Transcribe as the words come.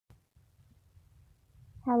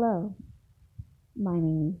Hello, my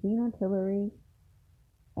name is Zena Tillery,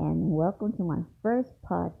 and welcome to my first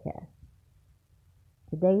podcast.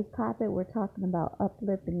 Today's topic, we're talking about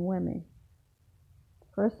uplifting women.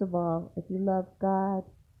 First of all, if you love God,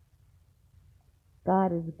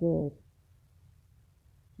 God is good.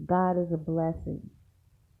 God is a blessing.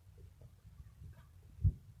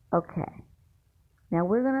 Okay, now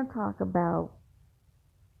we're going to talk about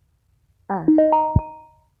us.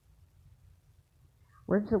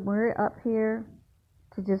 We're up here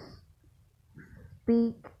to just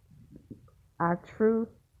speak our truth,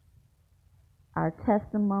 our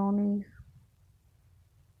testimonies.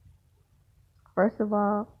 First of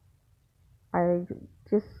all, I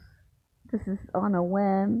just this is on a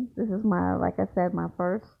whim. This is like I said, my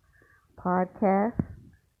first podcast,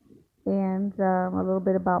 and a little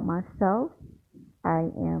bit about myself. I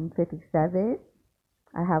am 57.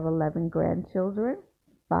 I have 11 grandchildren,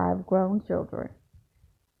 5 grown children.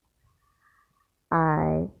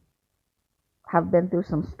 I have been through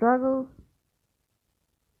some struggles,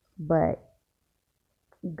 but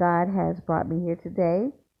God has brought me here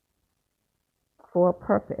today for a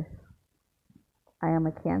purpose. I am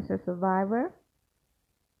a cancer survivor,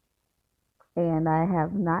 and I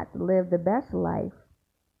have not lived the best life,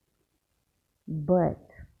 but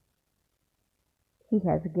He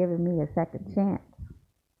has given me a second chance.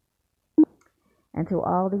 And to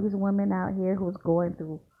all these women out here who's going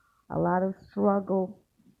through a lot of struggle,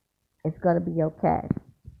 it's going to be okay.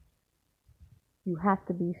 You have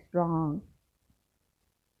to be strong.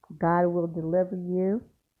 God will deliver you.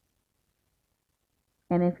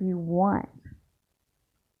 And if you want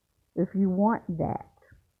that,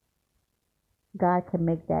 God can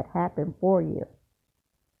make that happen for you.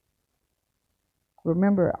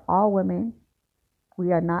 Remember, all women,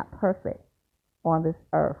 we are not perfect on this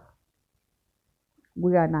earth.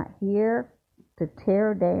 We are not here to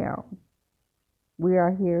tear down. We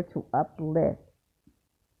are here to uplift,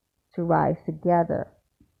 to rise together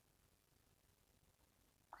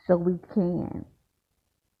so we can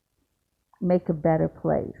make a better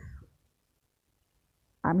place.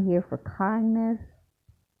 I'm here for kindness.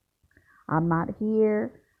 I'm not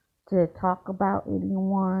here to talk about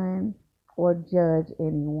anyone or judge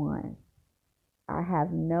anyone. I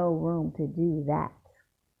have no room to do that.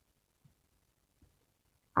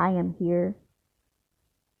 I am here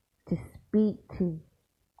to speak to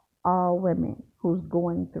all women who's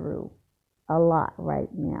going through a lot right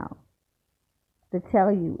now, to tell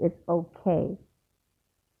you it's okay,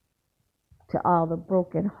 to all the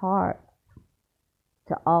broken hearts,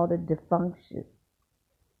 to all the dysfunction.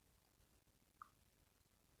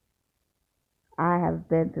 I have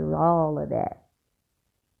been through all of that,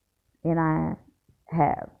 and I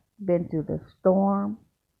have been through the storm,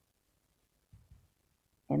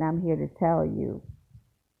 and I'm here to tell you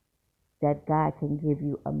that God can give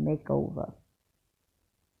you a makeover.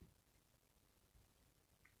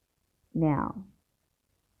 Now,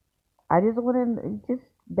 I just want to just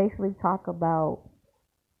basically talk about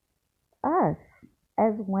us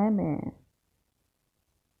as women.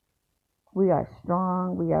 We are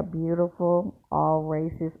strong, we are beautiful, all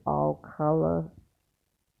races, all colors.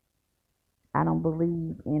 I don't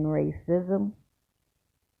believe in racism.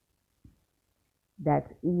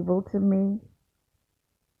 That's evil to me.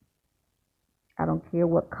 I don't care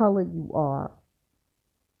what color you are,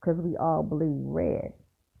 because we all bleed red.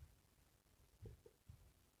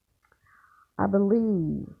 I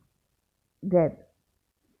believe that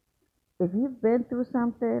if you've been through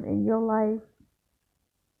something in your life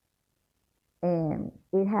and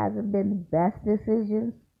it hasn't been the best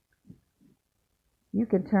decisions, you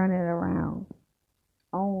can turn it around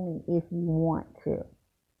only if you want to.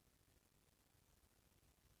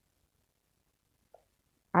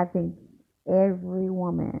 I think every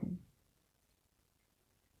woman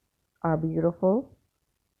are beautiful.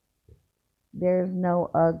 There's no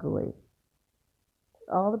ugly.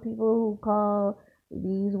 All the people who call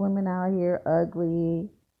these women out here ugly,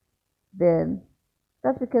 then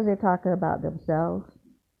that's because they're talking about themselves.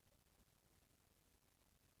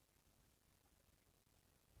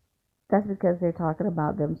 That's because they're talking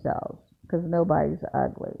about themselves. Because nobody's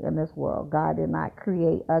ugly in this world. God did not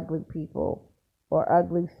create ugly people or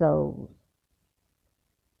ugly souls.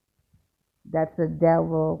 That's the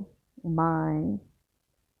devil mind.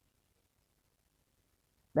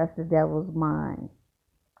 That's the devil's mind.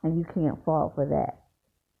 And you can't fall for that.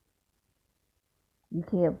 You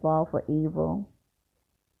can't fall for evil.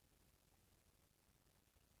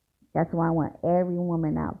 That's why I want every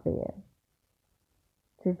woman out there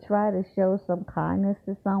to try to show some kindness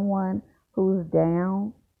to someone who's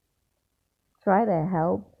down. Try to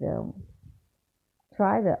help them.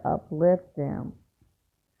 Try to uplift them.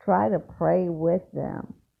 Try to pray with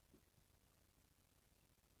them.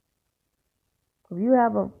 If you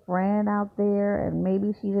have a friend out there and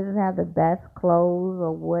maybe she doesn't have the best clothes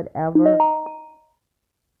or whatever,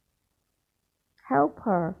 help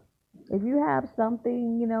her. If you have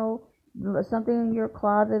something, something in your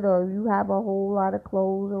closet, or you have a whole lot of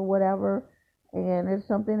clothes or whatever, and there's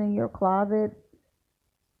something in your closet,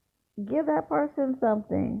 give that person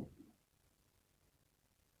something,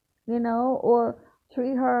 or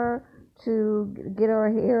treat her to get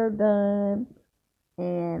her hair done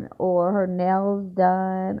and or her nails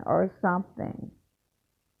done or something.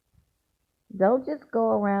 Don't just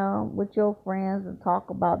go around with your friends and talk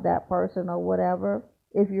about that person or whatever.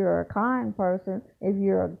 If you're a kind person, if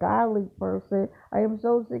you're a godly person, I am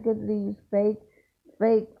so sick of these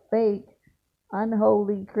fake,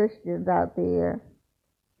 unholy Christians out there,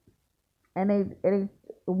 and they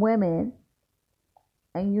women,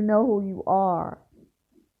 and you know who you are.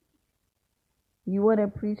 You want to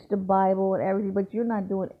preach the Bible and everything, but you're not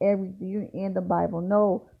doing everything. You're in the Bible.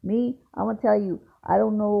 No, me, I'm gonna tell you, I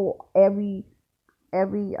don't know every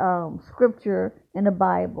scripture in the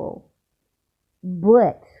Bible,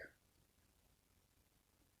 but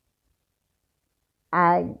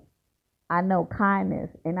I I know kindness,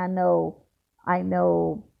 and I know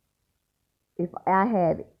if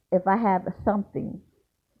if I have something,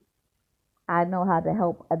 I know how to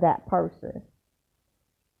help that person.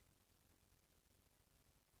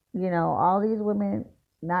 All these women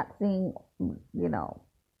not seeing, you know,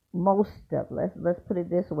 most of let's put it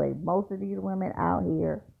this way, most of these women out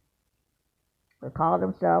here, they call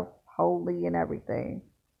themselves holy and everything,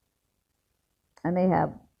 and they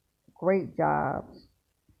have great jobs,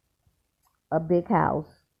 a big house,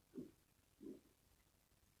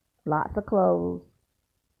 lots of clothes,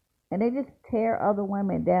 and they just tear other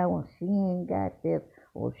women down. Well, she ain't got this,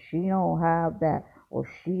 or she don't have that, or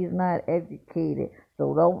she's not educated,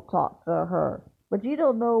 so don't talk to her. But you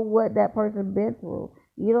don't know what that person been through.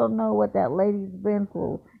 You don't know what that lady's been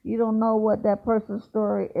through. You don't know what that person's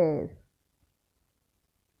story is.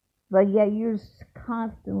 But yet you're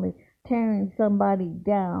constantly tearing somebody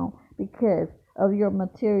down because of your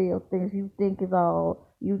material things. You think is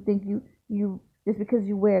all. You think you just because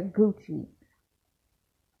you wear Gucci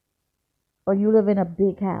or you live in a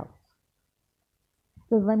big house.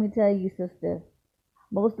 Because let me tell you, sister,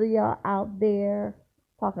 most of y'all out there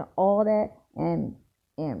talking all that and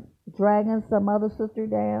dragging some other sister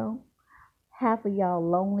down. Half of y'all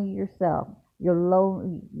lonely yourself. You're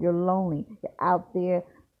lonely. You're lonely. You're out there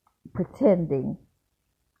pretending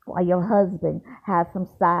while your husband has some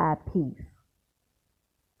side piece,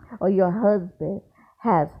 or your husband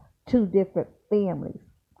has two different families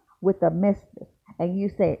with a mistress, and you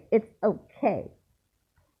say it's okay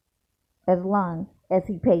as long as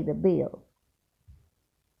he pay the bills.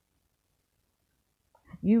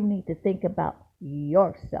 You need to think about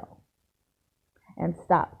yourself and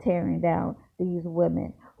stop tearing down these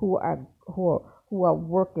women who are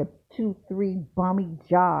working 2, 3 bummy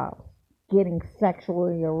jobs, getting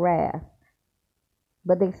sexually harassed,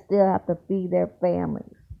 but they still have to feed their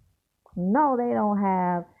families. No, they don't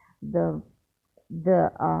have the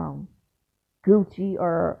Gucci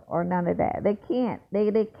or none of that. They can't.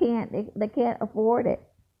 They can't afford it.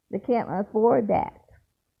 They can't afford that,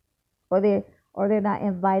 or they're not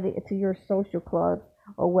invited to your social clubs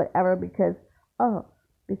or whatever oh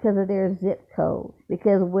because of their zip code,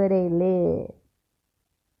 because of where they live.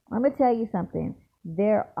 Let me tell you something.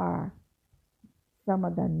 There are some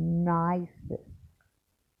of the nicest,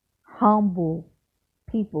 humble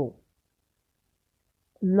people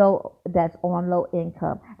that's on low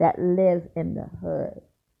income that lives in the hood.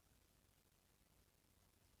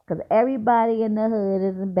 Because everybody in the hood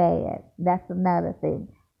isn't bad. That's another thing.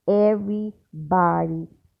 Everybody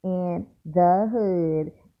in the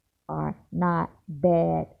hood are not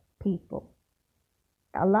bad people.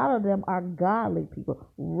 A lot of them are godly people,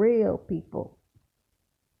 real people.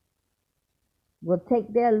 Will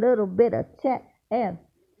take their little bit of check and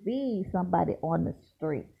feed somebody on the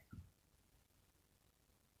streets.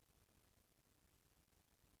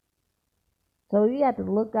 So we have to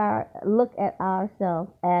look at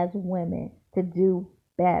ourselves as women to do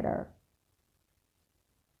better.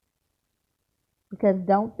 Because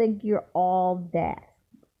don't think you're all that.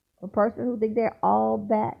 A person who think they're all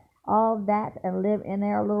that and live in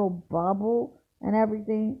their little bubble and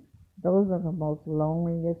everything, those are the most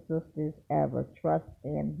loneliest sisters ever. Trust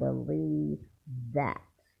and believe that.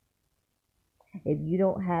 If you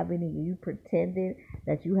don't have any, you pretending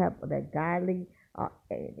that you have that godly,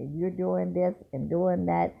 and you're doing this and doing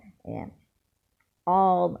that, and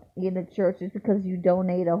all in the churches because you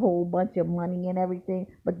donate a whole bunch of money and everything,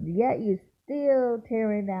 but yet you still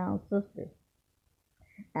tearing down sisters.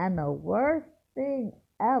 And thing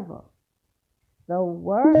ever, the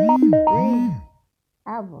worst thing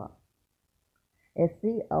ever is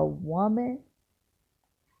see a woman,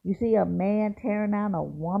 you see a man tearing down a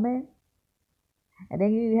woman, and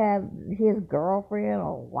then you have his girlfriend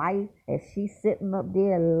or wife, and she's sitting up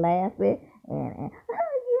there laughing and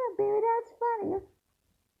oh yeah, baby, that's funny.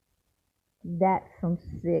 That's some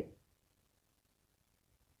sick,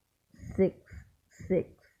 sick,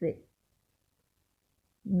 sick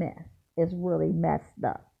mess. It's really messed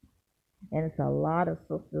up. And it's a lot of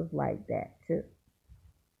sisters like that too.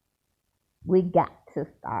 We got to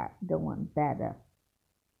start doing better.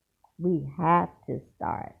 We have to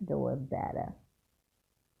start doing better.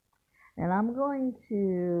 And I'm going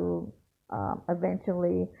to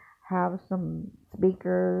eventually have some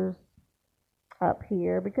speakers up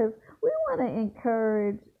here because we want to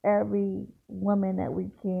encourage every woman that we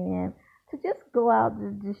can to just go out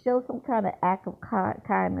to show some kind of act of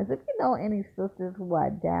kindness. If you know any sisters who are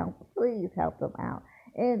down, please help them out.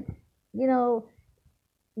 And you know,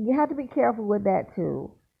 you have to be careful with that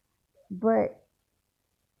too. But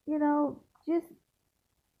just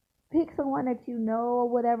pick someone that you know or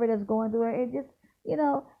whatever that's going through it, and just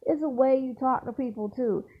it's a way you talk to people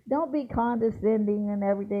too. Don't be condescending and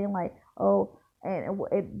everything like, oh, and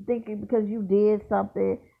thinking because you did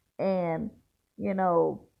something and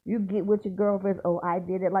you get with your girlfriends, oh, I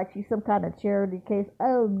did it, like she's some kind of charity case.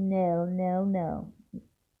 Oh, no, no, no.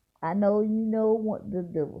 I know you know what to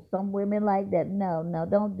do. Some women like that. No, no,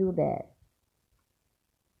 don't do that.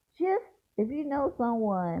 Just if you know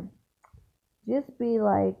someone, just be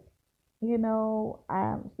like,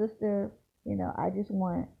 sister, I just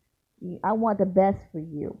want I want the best for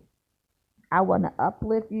you. I want to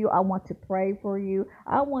uplift you. I want to pray for you.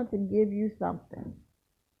 I want to give you something.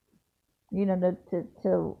 This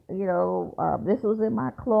was in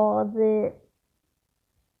my closet,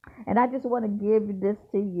 and I just want to give this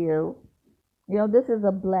to you. This is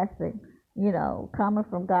a blessing, coming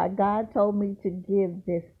from God. God told me to give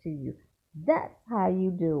this to you. That's how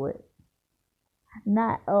you do it.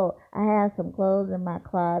 Not, oh, I have some clothes in my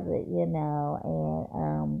closet, and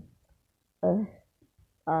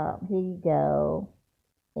here you go,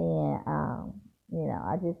 and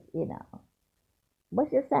I just,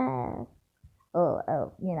 what's your size? Oh,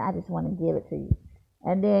 I just want to give it to you.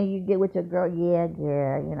 And then you get with your girl, yeah,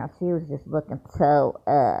 girl, she was just looking so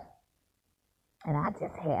up, and I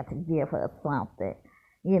just had to give her something.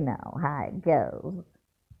 You know how it goes.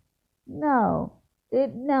 No,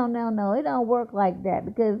 no, it don't work like that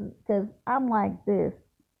because I'm like this.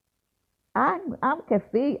 I can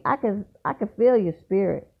feel I can feel your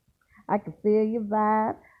spirit. I can feel your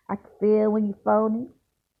vibe. I can feel when you're phony.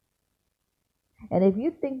 And if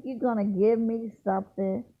you think you're gonna give me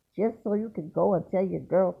something just so you can go and tell your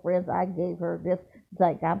girlfriends I gave her this,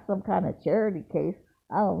 like I'm some kind of charity case,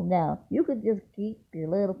 oh no, you could just keep your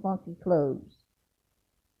little funky clothes.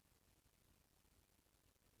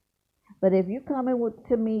 But if you come in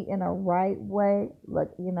to me in a right way,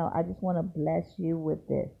 look, I just want to bless you with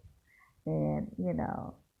this, and and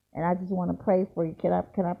I just want to pray for you. Can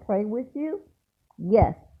I pray with you?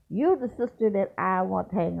 Yes, you're the sister that I want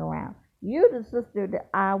to hang around. You're the sister that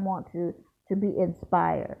I want to be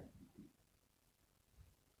inspired.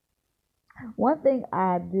 One thing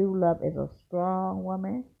I do love is a strong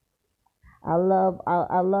woman. I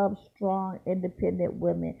love strong, independent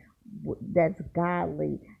women that's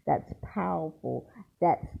godly, that's powerful,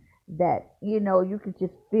 that's that you can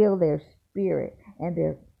just feel their spirit, and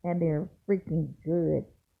they're freaking good.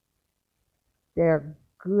 They're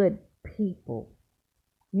good people.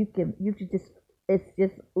 You can just it's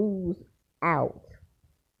just ooze out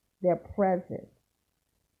their presence.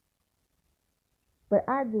 But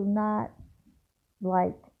I do not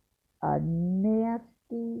like a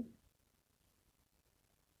nasty,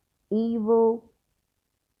 evil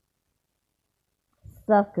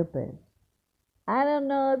succubus. I don't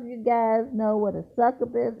know if you guys know what a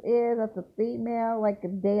succubus is. That's a female, like a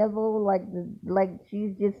devil, like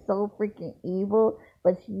she's just so freaking evil,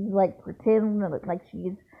 but she's like pretending like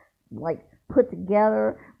she's like put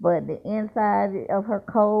together, but the inside of her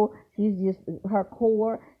core, she's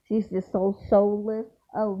just so soulless.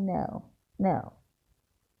 Oh no, no.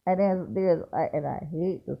 And and I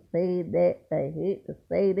hate to say that, I hate to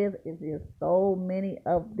say this, it's just so many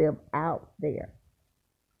of them out there.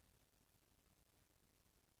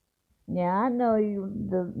 Yeah, I know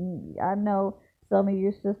I know some of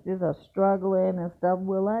your sisters are struggling and stuff.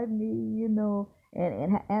 Well, I need,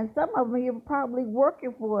 and some of them you're probably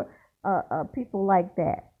working for. people like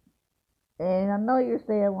that. And I know you're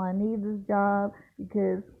saying, well, I need this job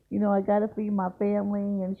because, I gotta feed my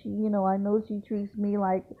family, and she, I know she treats me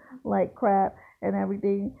like crap and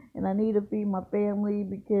everything, and I need to feed my family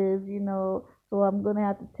because, so I'm gonna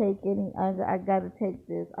have to take I gotta take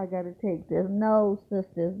this, I gotta take this. No,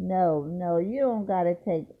 sisters, no, no, you don't gotta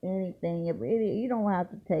take anything. You don't have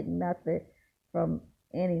to take nothing from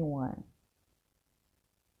anyone.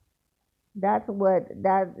 That's what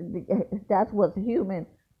that that's what human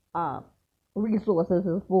uh, resources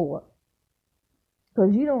is for.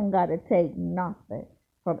 Because you don't got to take nothing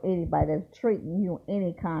from anybody that's treating you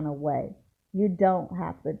any kind of way. You don't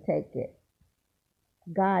have to take it.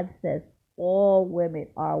 God says all women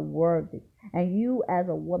are worthy. And you, as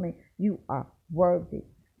a woman, you are worthy.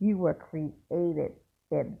 You were created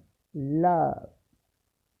in love.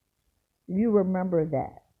 You remember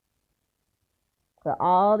that. So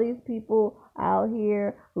all these people out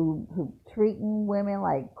here who treating women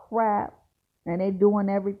like crap, and they doing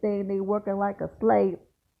everything, they working like a slave,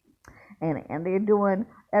 and they're doing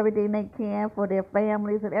everything they can for their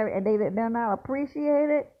families, and they're not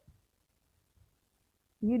appreciated.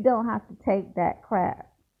 You don't have to take that crap.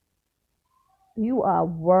 You are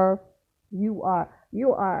worth. You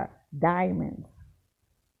are diamonds.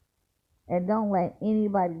 And don't let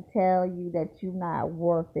anybody tell you that you're not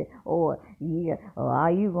worth it, or yeah, or all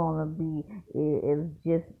you gonna be is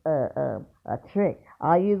just a trick.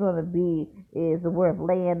 All you gonna be is worth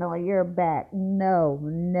laying on your back. No,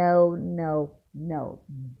 no, no, no.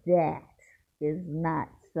 That is not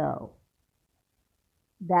so.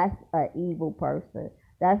 That's an evil person.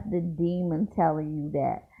 That's the demon telling you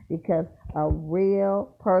that. Because a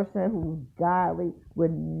real person who's godly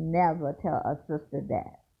would never tell a sister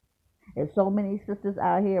that. There's so many sisters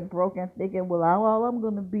out here broken, thinking, well, all I'm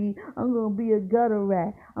gonna be a gutter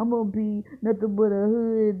rat. I'm gonna be nothing but a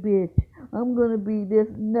hood bitch. I'm gonna be this.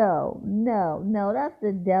 No, no, no. That's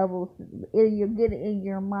the devil's. You're getting in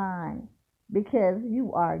your mind, because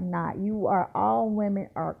you are not. You are, all women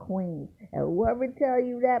are queens. And whoever tell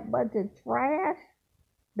you that bunch of trash,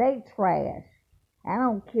 they trash. I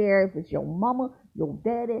don't care if it's your mama, your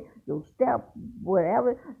daddy, your step,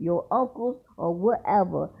 whatever, your uncles, or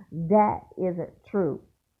whatever. That isn't true.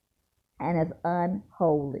 And it's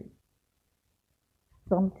unholy.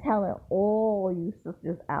 So I'm telling all you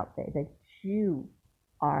sisters out there that you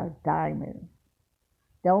are diamonds.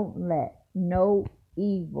 Don't let no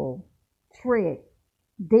evil, trick,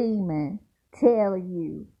 demon tell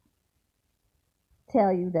you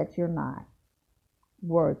that you're not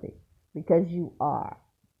worthy, because you are.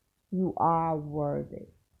 You are worthy.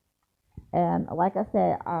 And like I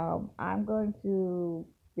said, I'm going to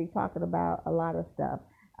be talking about a lot of stuff.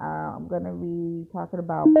 I'm going to be talking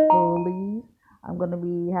about bullies. I'm going to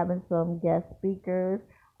be having some guest speakers.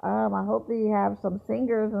 I hope that you have some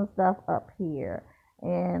singers and stuff up here.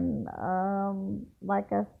 And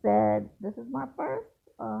like I said, this is my first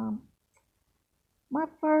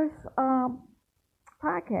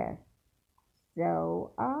podcast.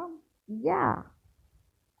 So yeah,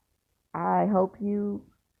 I hope you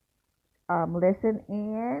listen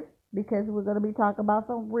in, because we're going to be talking about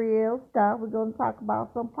some real stuff. We're going to talk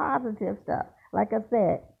about some positive stuff. Like I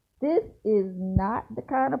said, this is not the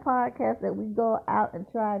kind of podcast that we go out and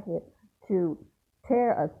try to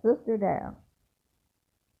tear a sister down.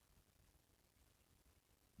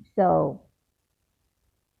 So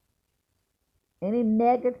any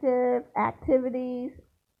negative activities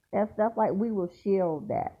and stuff, like, we will shield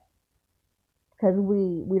that, because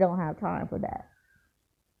we don't have time for that.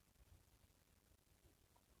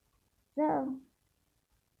 So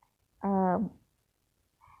um,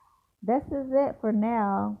 this is it for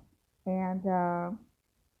now. And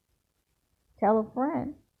tell a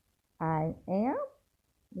friend. I am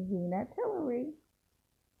Zena Tillery,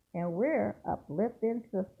 and we're Uplifting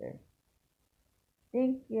Sisters.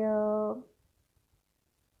 Thank you.